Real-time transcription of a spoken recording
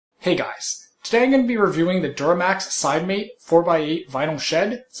Hey guys, today I'm going to be reviewing the Duramax Sidemate 4x8 vinyl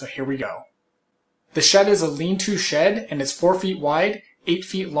shed, so here we go. The shed is a lean-to shed and it's 4 feet wide, 8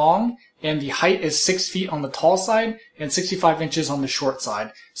 feet long, and the height is 6 feet on the tall side and 65 inches on the short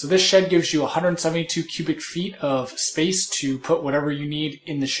side. So this shed gives you 172 cubic feet of space to put whatever you need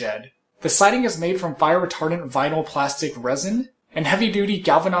in the shed. The siding is made from fire-retardant vinyl plastic resin and heavy-duty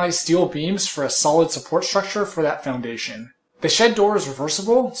galvanized steel beams for a solid support structure for that foundation. The shed door is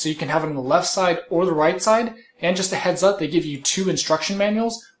reversible, so you can have it on the left side or the right side, and just a heads up, they give you 2 instruction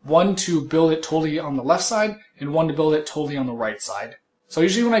manuals, one to build it totally on the left side, and one to build it totally on the right side. So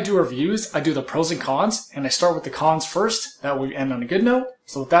usually when I do reviews, I do the pros and cons, and I start with the cons first, that way we end on a good note.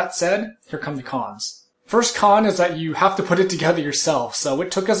 So with that said, here come the cons. First con is that you have to put it together yourself, so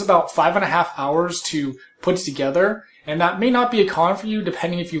it took us about 5.5 hours to put it together, and that may not be a con for you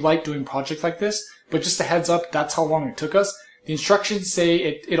depending if you like doing projects like this, but just a heads up, that's how long it took us. The instructions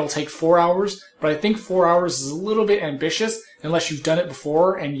say it'll take 4 hours, but I think 4 hours is a little bit ambitious unless you've done it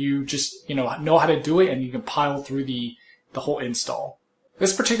before and you just, know how to do it and you can pile through the whole install.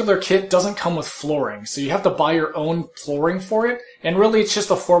 This particular kit doesn't come with flooring, so you have to buy your own flooring for it, and really it's just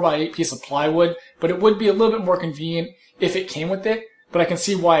a 4x8 piece of plywood, but it would be a little bit more convenient if it came with it, but I can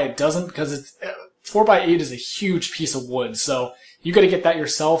see why it doesn't, because 4x8 is a huge piece of wood, so you gotta get that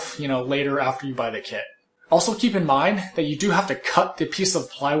yourself, later after you buy the kit. Also keep in mind that you do have to cut the piece of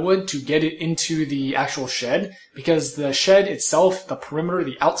plywood to get it into the actual shed, because the shed itself, the perimeter,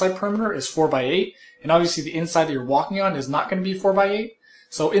 the outside perimeter is 4x8, and obviously the inside that you're walking on is not going to be 4x8.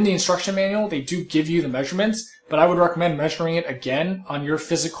 So in the instruction manual, they do give you the measurements, but I would recommend measuring it again on your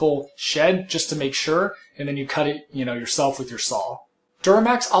physical shed just to make sure, and then you cut it, yourself with your saw.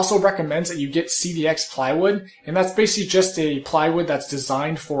 Duramax also recommends that you get CDX plywood, and that's basically just a plywood that's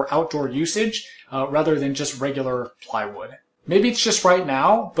designed for outdoor usage, rather than just regular plywood. Maybe it's just right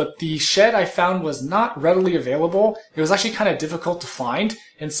now, but the shed I found was not readily available. It was actually kind of difficult to find,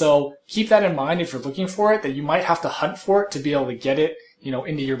 and so keep that in mind if you're looking for it, that you might have to hunt for it to be able to get it,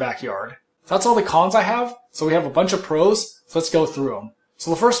 into your backyard. So that's all the cons I have. So we have a bunch of pros, so let's go through them. So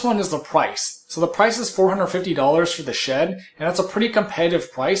the first one is the price. So the price is $450 for the shed, and that's a pretty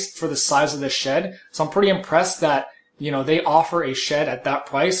competitive price for the size of this shed. So I'm pretty impressed that, they offer a shed at that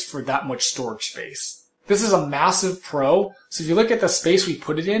price for that much storage space. This is a massive pro. So if you look at the space we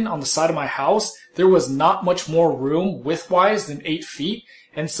put it in on the side of my house, there was not much more room width-wise than 8 feet.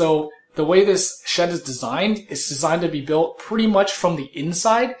 And so the way this shed is designed, it's designed to be built pretty much from the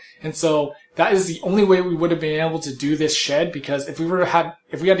inside. And so that is the only way we would have been able to do this shed, because if we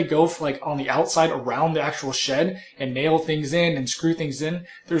had to go for on the outside around the actual shed and nail things in and screw things in,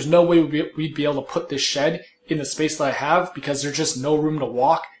 there's no way we'd be able to put this shed in the space that I have, because there's just no room to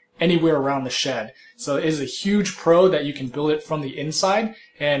walk anywhere around the shed. So it is a huge pro that you can build it from the inside,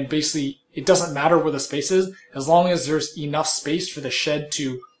 and basically it doesn't matter where the space is, as long as there's enough space for the shed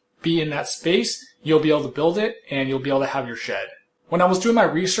to be in that space, you'll be able to build it and you'll be able to have your shed. When I was doing my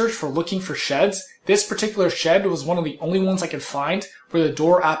research for looking for sheds, this particular shed was one of the only ones I could find where the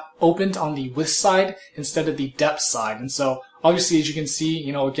door opened on the width side instead of the depth side. And so obviously, as you can see,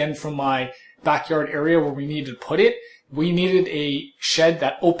 again from my backyard area where we needed to put it, we needed a shed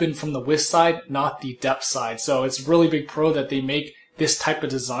that opened from the width side, not the depth side. So it's a really big pro that they make this type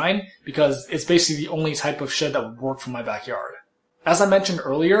of design, because it's basically the only type of shed that would work for my backyard. As I mentioned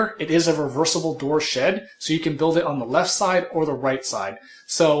earlier, it is a reversible door shed, so you can build it on the left side or the right side.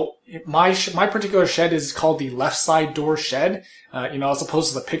 So my particular shed is called the left side door shed. As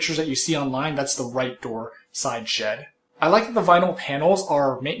opposed to the pictures that you see online, that's the right door side shed. I like that the vinyl panels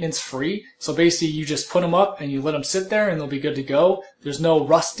are maintenance free, so basically you just put them up and you let them sit there and they'll be good to go. There's no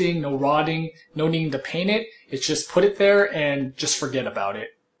rusting, no rotting, no needing to paint it. It's just put it there and just forget about it.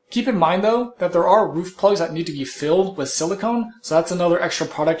 Keep in mind though that there are roof plugs that need to be filled with silicone, so that's another extra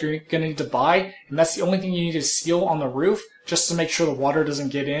product you're going to need to buy, and that's the only thing you need to seal on the roof just to make sure the water doesn't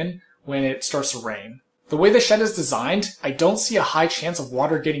get in when it starts to rain. The way the shed is designed, I don't see a high chance of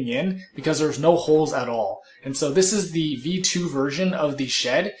water getting in because there's no holes at all. And so this is the V2 version of the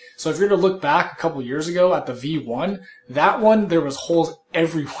shed. So if you were to look back a couple years ago at the V1, that one, there was holes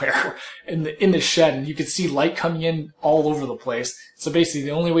everywhere in the shed, and you could see light coming in all over the place. So basically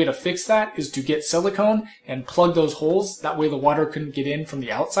the only way to fix that is to get silicone and plug those holes. That way the water couldn't get in from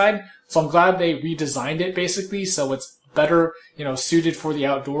the outside. So I'm glad they redesigned it basically so it's better, suited for the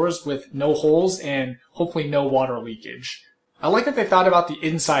outdoors with no holes and hopefully no water leakage. I like that they thought about the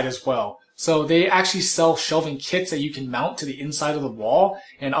inside as well. So they actually sell shelving kits that you can mount to the inside of the wall,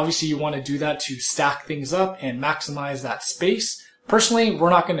 and obviously you want to do that to stack things up and maximize that space. Personally, we're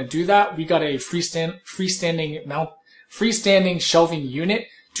not going to do that. We got a freestanding shelving unit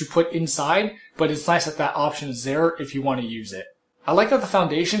to put inside, but it's nice that that option is there if you want to use it. I like that the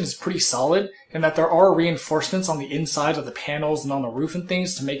foundation is pretty solid and that there are reinforcements on the inside of the panels and on the roof and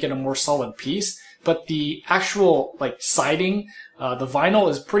things to make it a more solid piece. But the actual siding, the vinyl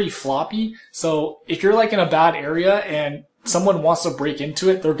is pretty floppy. So if you're in a bad area and someone wants to break into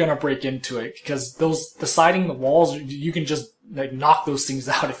it, they're gonna break into it because the siding, the walls, you can just knock those things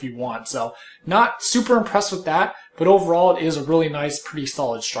out if you want. So not super impressed with that, but overall it is a really nice, pretty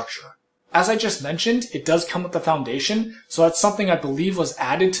solid structure. As I just mentioned, it does come with the foundation, so that's something I believe was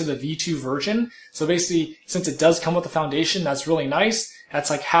added to the V2 version. So basically, since it does come with the foundation, that's really nice. That's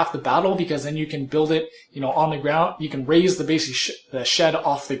half the battle because then you can build it, on the ground. You can raise the the shed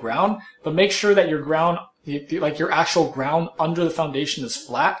off the ground, but make sure that your ground, your actual ground under the foundation is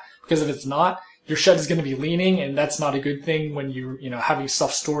flat, because if it's not, your shed is going to be leaning, and that's not a good thing when you're, having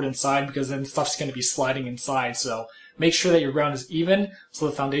stuff stored inside, because then stuff's going to be sliding inside. So make sure that your ground is even so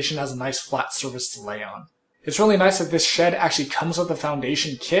the foundation has a nice flat surface to lay on. It's really nice that this shed actually comes with a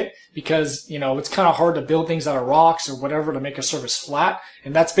foundation kit because, it's kind of hard to build things out of rocks or whatever to make a surface flat.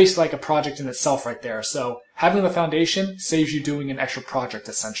 And that's basically like a project in itself right there. So having the foundation saves you doing an extra project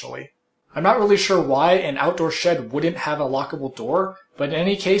essentially. I'm not really sure why an outdoor shed wouldn't have a lockable door, but in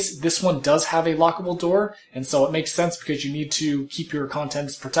any case, this one does have a lockable door. And so it makes sense because you need to keep your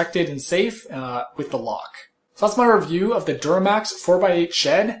contents protected and safe with the lock. So that's my review of the Duramax 4x8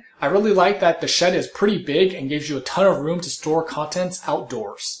 shed. I really like that the shed is pretty big and gives you a ton of room to store contents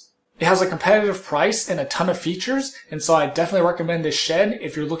outdoors. It has a competitive price and a ton of features, and so I definitely recommend this shed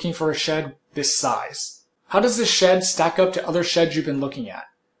if you're looking for a shed this size. How does this shed stack up to other sheds you've been looking at?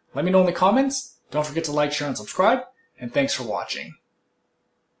 Let me know in the comments. Don't forget to like, share, and subscribe, and thanks for watching.